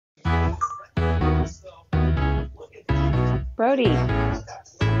Brody. Let's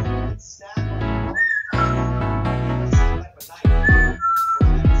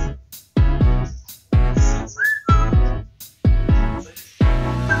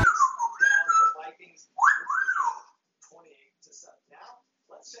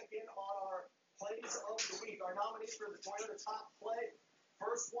check in on our plays of the week. Our nominees for the Toyota Top Play.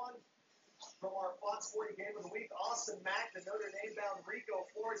 First one from our Fox 40 Game of the Week, Austin Mack, the Notre Dame-bound Rico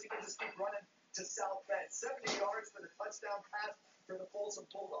Flores. He can just keep running to South Bend. 70 yards for the touchdown pass for the Folsom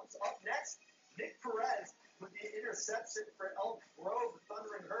Bulldogs. Up next, Nick Perez with the interception for Elk Grove, the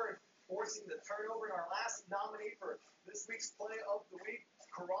Thundering Herd, forcing the turnover. And our last nominee for this week's play of the week,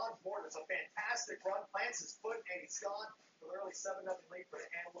 Karan Ford. It's a fantastic run, plants his foot, and he's gone. With early 7-0 lead for the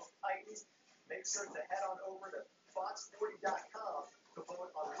Antelope Titans. Make sure to head on over to fox40.com to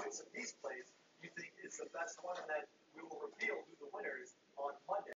vote on which of these plays you think is the best one, and that we will reveal who the winners on Monday.